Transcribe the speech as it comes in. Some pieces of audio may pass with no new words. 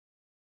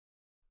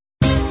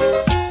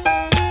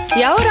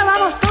Y ahora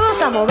vamos todos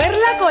a mover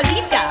la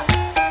colita.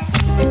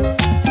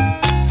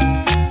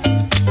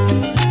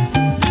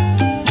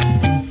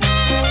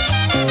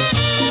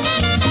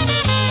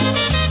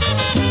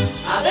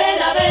 A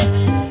ver,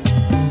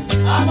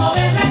 a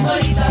mover la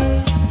colita.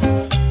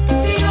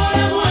 Si no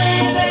la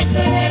mueve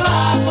se le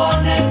va a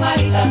poner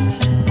malita.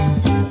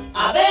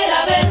 A ver,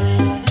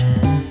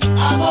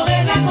 a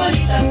mover la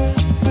colita.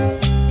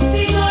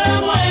 Si no la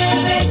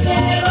mueve se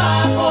le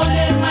va a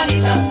poner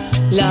malita.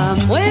 La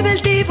mueve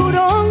el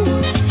tiburón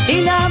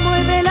y la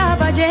mueve la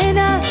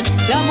ballena,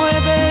 la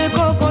mueve el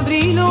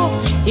cocodrilo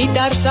y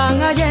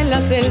Tarzán allá en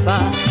la selva.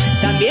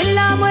 También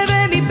la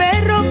mueve mi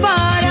perro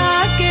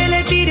para que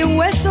le tire un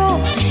hueso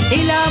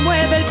y la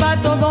mueve el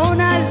pato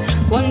Donald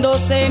cuando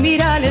se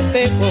mira al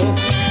espejo.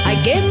 Hay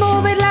que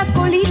mover la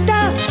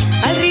colita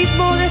al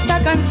ritmo de esta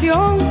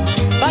canción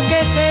para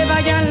que se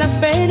vayan las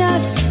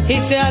penas y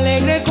se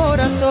alegre el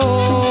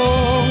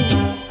corazón.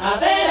 A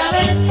ver,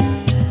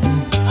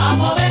 a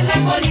mover la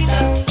colita.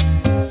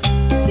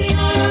 Si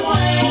no la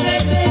mueve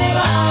se le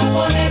va a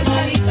poner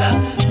malita.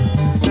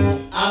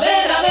 A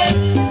ver,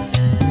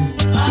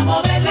 a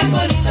mover la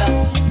colita.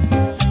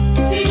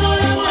 Si no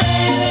la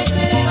mueve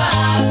se le va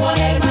a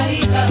poner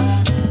malita.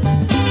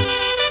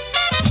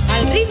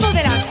 Al ritmo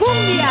de la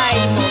cumbia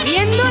y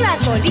moviendo la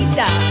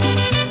colita.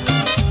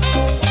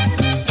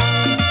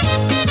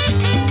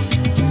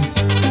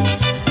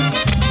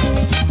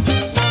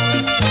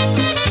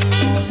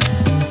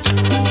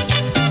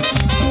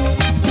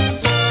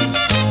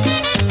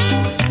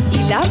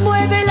 La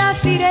mueve la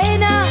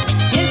sirena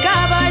y el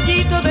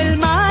caballito del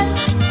mar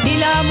y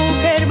la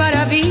mujer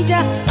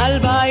maravilla al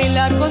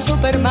bailar con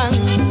Superman.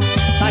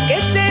 Pa' que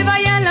se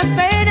vayan las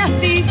penas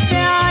y se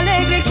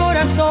alegre el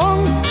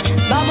corazón,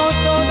 vamos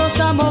todos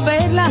a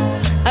moverla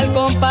al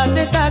compás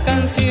de esta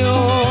canción.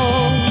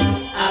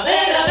 A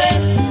ver,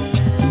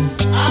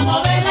 a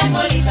mover la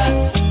colita.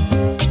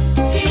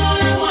 Si no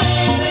la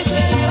mueve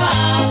se le va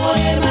a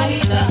poner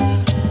malita.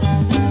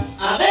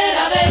 A ver,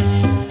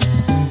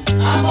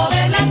 a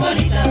mover la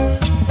colita.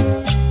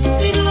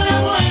 Si no la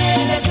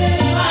mueve se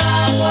le va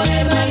a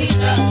poner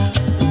malita.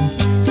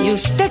 ¿Y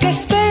usted qué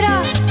espera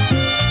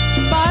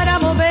para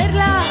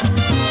moverla?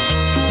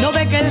 ¿No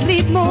ve que el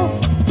ritmo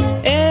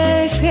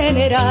es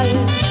general?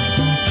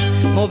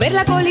 Mover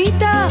la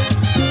colita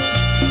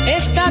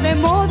está de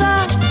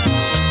moda,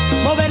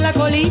 mover la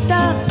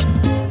colita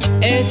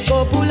es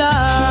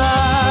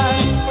popular.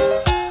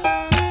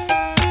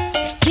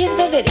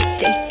 Izquierda,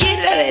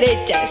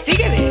 derecha,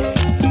 sígueme.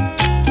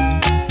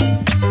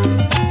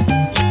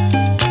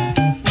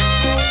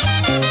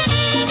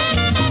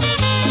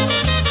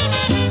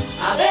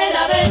 A ver,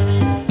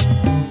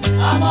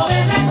 a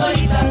mover la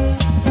colita.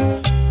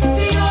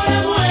 Si no la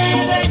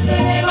mueve se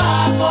le va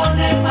a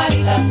poner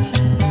malita.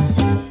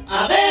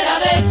 A ver,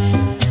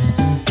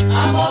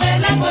 a mover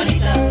la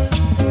colita.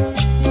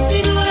 Si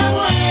no la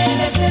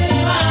mueve se le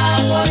va a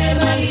poner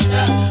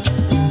malita.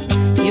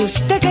 ¿Y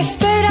usted qué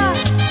espera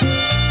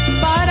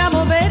para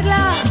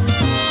moverla?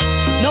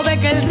 ¿No ve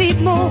que el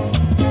ritmo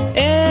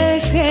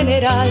es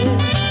general?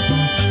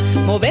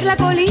 Mover la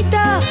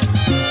colita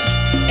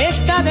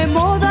está de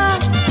moda,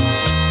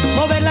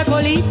 mover la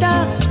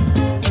colita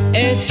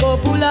es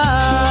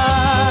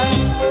popular.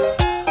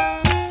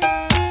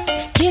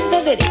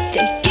 Izquierda,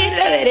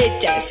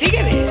 derecha,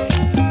 sígueme.